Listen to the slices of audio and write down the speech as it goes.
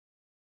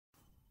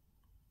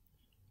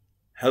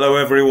Hello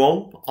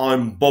everyone,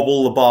 I'm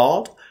Bobble the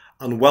Bard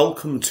and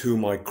welcome to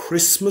my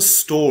Christmas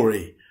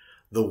story,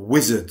 The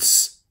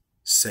Wizards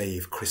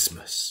Save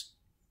Christmas.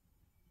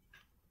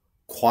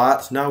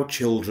 Quiet now,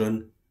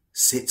 children,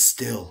 sit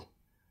still,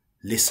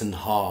 listen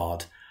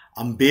hard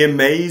and be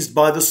amazed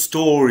by the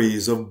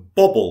stories of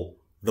Bobble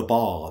the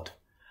Bard.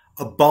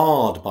 A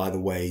bard, by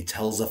the way,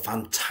 tells a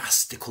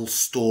fantastical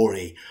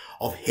story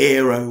of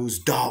heroes,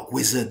 dark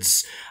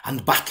wizards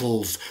and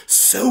battles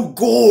so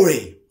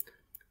gory.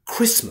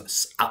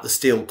 Christmas at the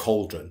Steel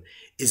Cauldron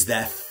is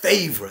their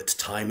favourite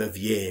time of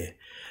year.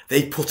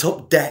 They put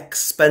up decks,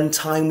 spend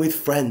time with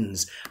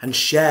friends and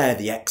share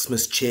the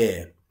Xmas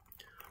cheer.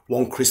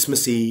 One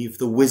Christmas Eve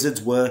the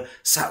wizards were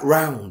sat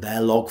round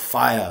their log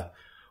fire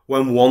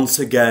when once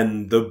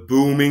again the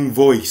booming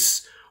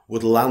voice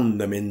would land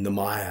them in the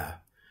mire.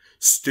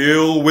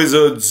 Steel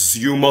wizards,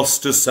 you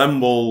must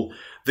assemble,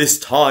 this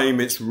time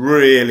it's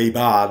really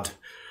bad.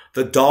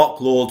 The Dark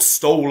Lord's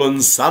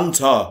stolen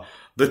Santa,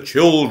 the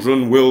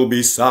children will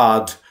be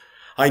sad.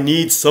 I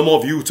need some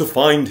of you to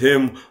find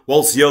him,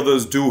 whilst the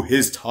others do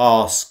his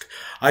task.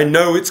 I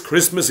know it's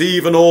Christmas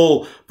Eve and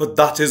all, but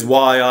that is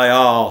why I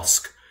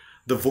ask.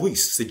 The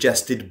voice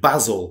suggested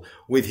Basil,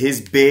 with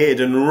his beard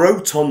and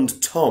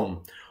rotund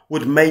tum,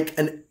 would make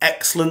an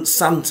excellent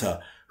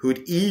Santa who'd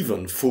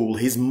even fool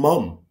his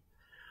mum.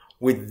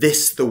 With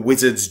this the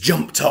wizards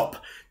jumped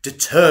up,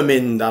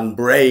 determined and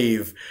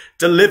brave.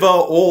 Deliver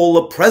all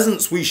the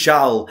presents we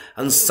shall,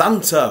 and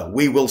Santa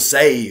we will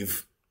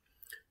save.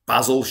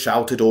 Basil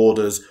shouted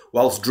orders,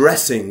 whilst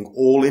dressing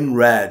all in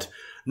red.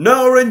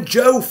 Noah and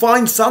Joe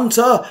find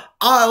Santa,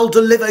 I'll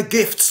deliver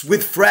gifts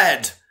with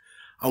Fred.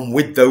 And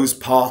with those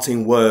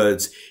parting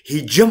words,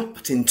 he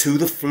jumped into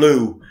the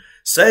flue,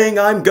 saying,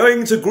 I'm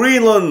going to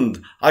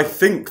Greenland, I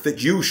think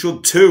that you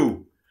should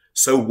too.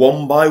 So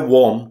one by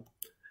one,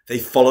 they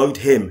followed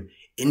him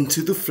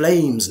into the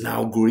flames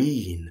now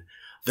green.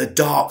 The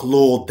Dark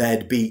Lord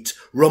they'd beat,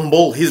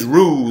 rumble his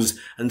ruse,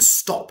 and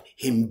stop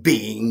him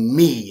being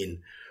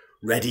mean.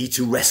 Ready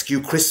to rescue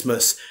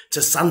Christmas,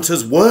 to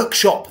Santa's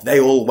workshop they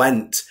all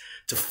went,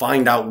 to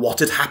find out what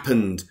had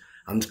happened,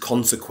 and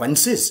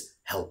consequences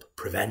help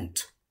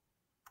prevent.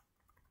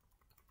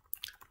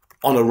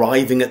 On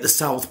arriving at the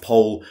South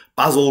Pole,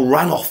 Basil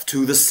ran off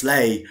to the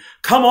sleigh.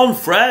 Come on,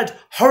 Fred,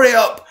 hurry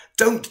up,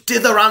 don't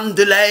dither and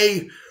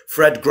delay.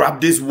 Fred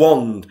grabbed his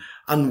wand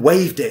and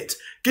waved it.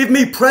 Give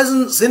me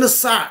presents in a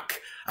sack.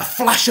 A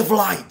flash of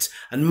light,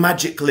 and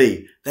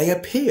magically they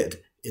appeared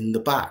in the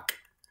back.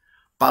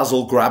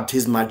 Basil grabbed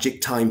his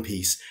magic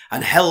timepiece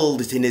and held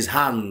it in his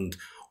hand.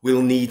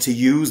 We'll need to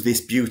use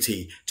this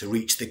beauty to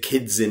reach the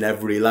kids in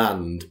every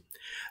land.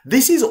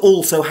 This is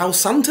also how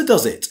Santa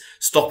does it,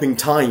 stopping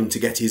time to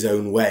get his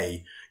own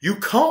way. You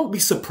can't be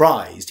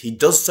surprised he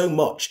does so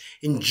much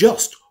in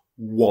just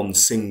one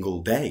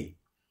single day.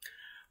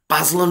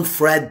 Basil and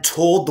Fred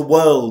toured the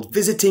world,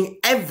 visiting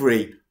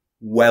every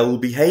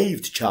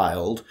well-behaved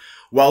child,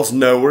 whilst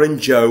Noah and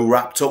Joe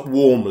wrapped up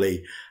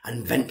warmly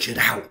and ventured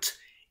out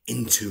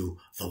into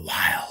the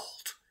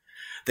wild.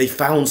 They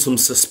found some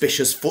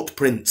suspicious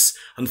footprints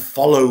and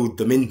followed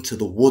them into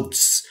the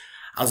woods,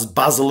 as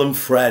Basil and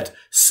Fred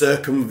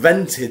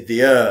circumvented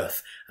the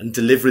earth and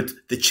delivered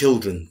the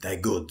children their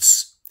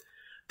goods.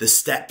 The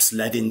steps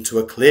led into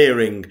a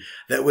clearing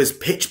that was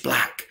pitch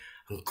black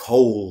and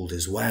cold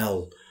as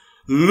well.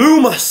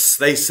 Lumus,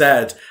 they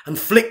said, and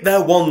flicked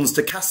their wands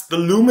to cast the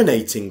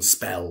illuminating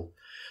spell.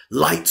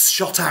 Lights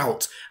shot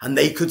out, and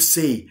they could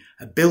see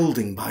a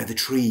building by the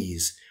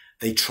trees.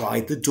 They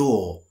tried the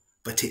door,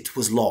 but it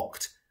was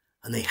locked,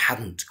 and they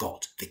hadn't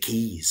got the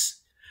keys.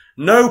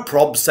 No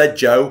prob, said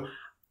Joe,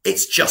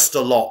 it's just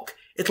a lock.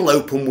 It'll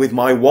open with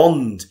my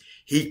wand.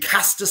 He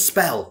cast a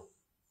spell.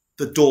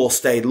 The door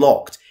stayed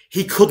locked.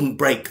 He couldn't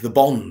break the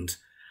bond.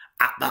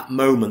 At that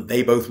moment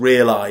they both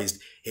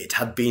realised it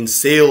had been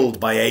sealed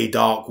by a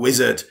dark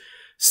wizard.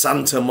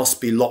 Santa must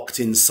be locked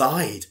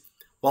inside,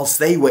 whilst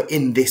they were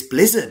in this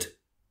blizzard.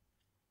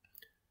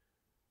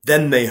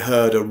 Then they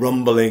heard a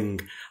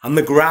rumbling, and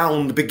the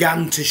ground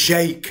began to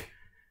shake.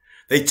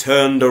 They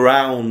turned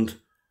around.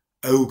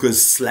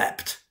 Ogres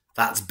slept.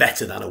 That's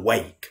better than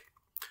awake.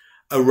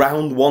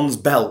 Around one's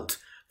belt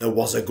there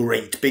was a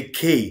great big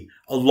key,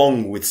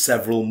 along with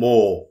several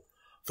more.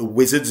 The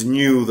wizards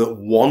knew that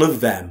one of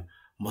them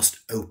must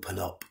open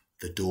up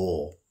the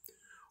door.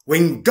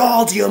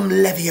 Wingardium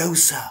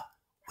Leviosa,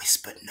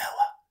 whispered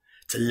Noah,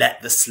 to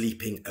let the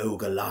sleeping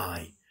ogre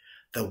lie.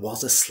 There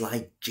was a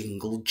slight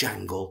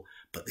jingle-jangle,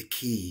 but the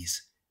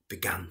keys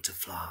began to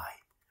fly.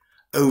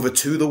 Over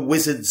to the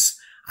wizards,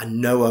 and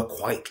Noah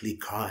quietly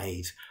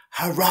cried,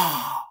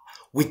 Hurrah!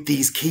 With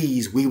these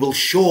keys we will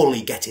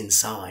surely get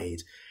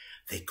inside.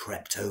 They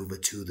crept over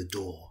to the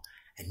door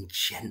and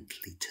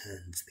gently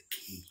turned the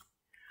key.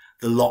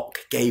 The lock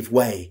gave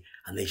way,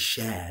 and they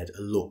shared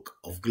a look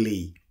of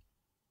glee.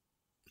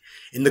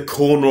 In the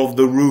corner of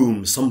the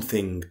room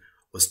something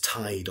was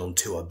tied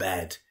onto a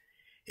bed.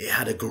 It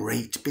had a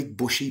great big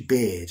bushy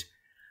beard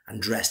and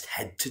dressed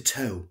head to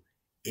toe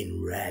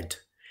in red.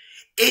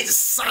 "It's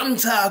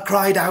Santa!"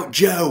 cried out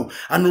Joe,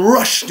 and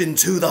rushed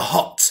into the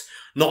hut,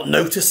 not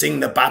noticing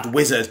the bad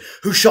wizard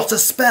who shot a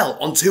spell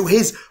onto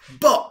his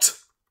butt.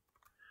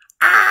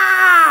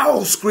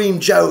 "Ow!"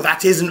 screamed Joe.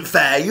 "That isn't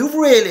fair. You've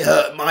really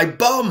hurt my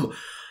bum."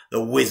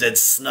 The wizard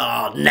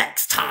snarled.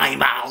 "Next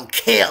time I'll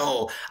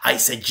kill. I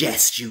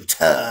suggest you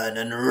turn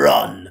and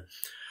run."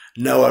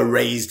 Noah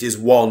raised his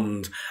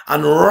wand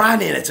and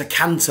ran in at a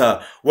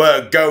canter.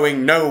 "We're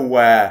going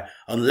nowhere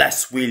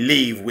unless we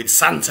leave with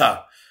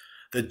Santa."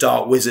 The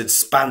dark wizard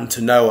span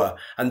to Noah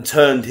and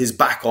turned his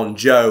back on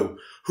Joe,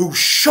 who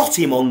shot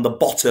him on the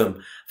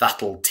bottom.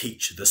 "That'll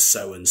teach the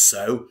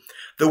so-and-so."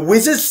 The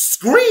wizard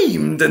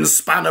screamed and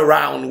span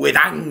around with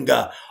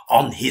anger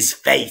on his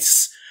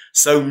face.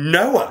 So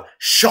Noah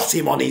shot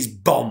him on his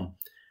bum,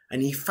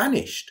 and he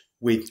vanished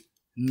with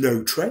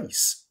no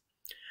trace.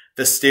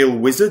 The steel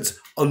wizards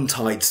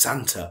untied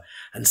Santa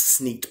and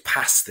sneaked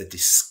past the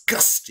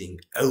disgusting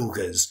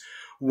ogres.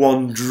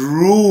 One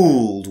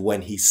drooled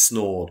when he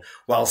snored,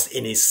 whilst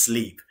in his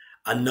sleep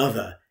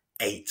another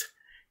ate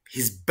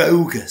his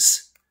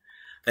bogus.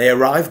 They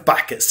arrived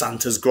back at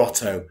Santa's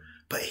grotto,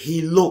 but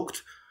he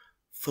looked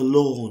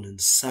forlorn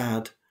and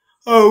sad.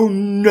 "Oh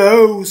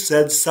no,"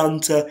 said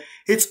Santa,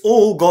 "it's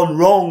all gone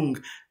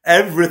wrong.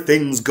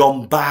 Everything's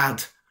gone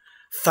bad.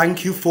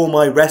 Thank you for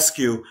my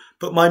rescue,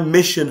 but my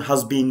mission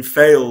has been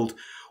failed.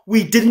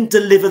 We didn't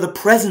deliver the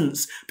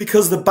presents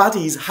because the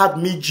baddies had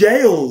me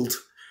jailed.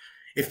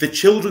 If the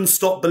children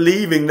stop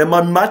believing, then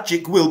my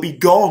magic will be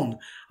gone,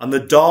 and the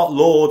Dark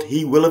Lord,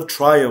 he will have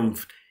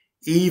triumphed.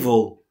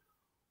 Evil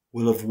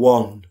will have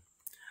won."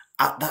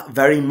 At that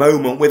very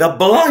moment, with a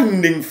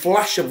blinding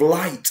flash of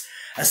light,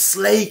 a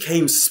sleigh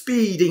came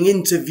speeding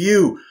into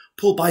view,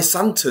 pulled by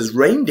Santa's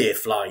reindeer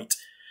flight.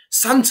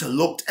 Santa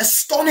looked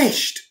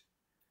astonished,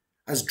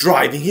 as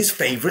driving his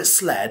favourite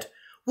sled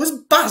was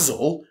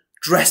Basil,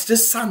 dressed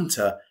as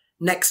Santa,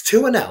 next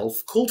to an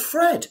elf called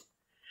Fred.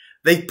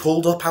 They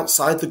pulled up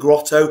outside the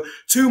grotto,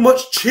 too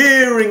much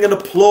cheering and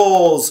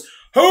applause.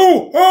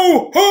 "Ho,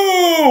 ho,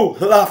 ho!"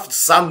 laughed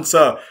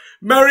Santa.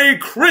 "Merry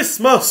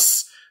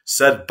Christmas!"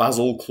 said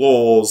Basil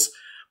Claus.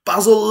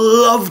 Basil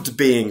loved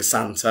being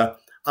Santa,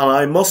 and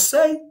I must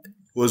say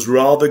was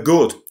rather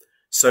good.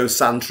 So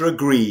Santa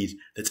agreed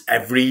that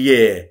every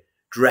year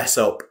dress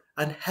up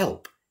and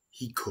help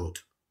he could.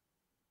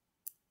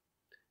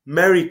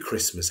 Merry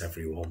Christmas,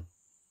 everyone.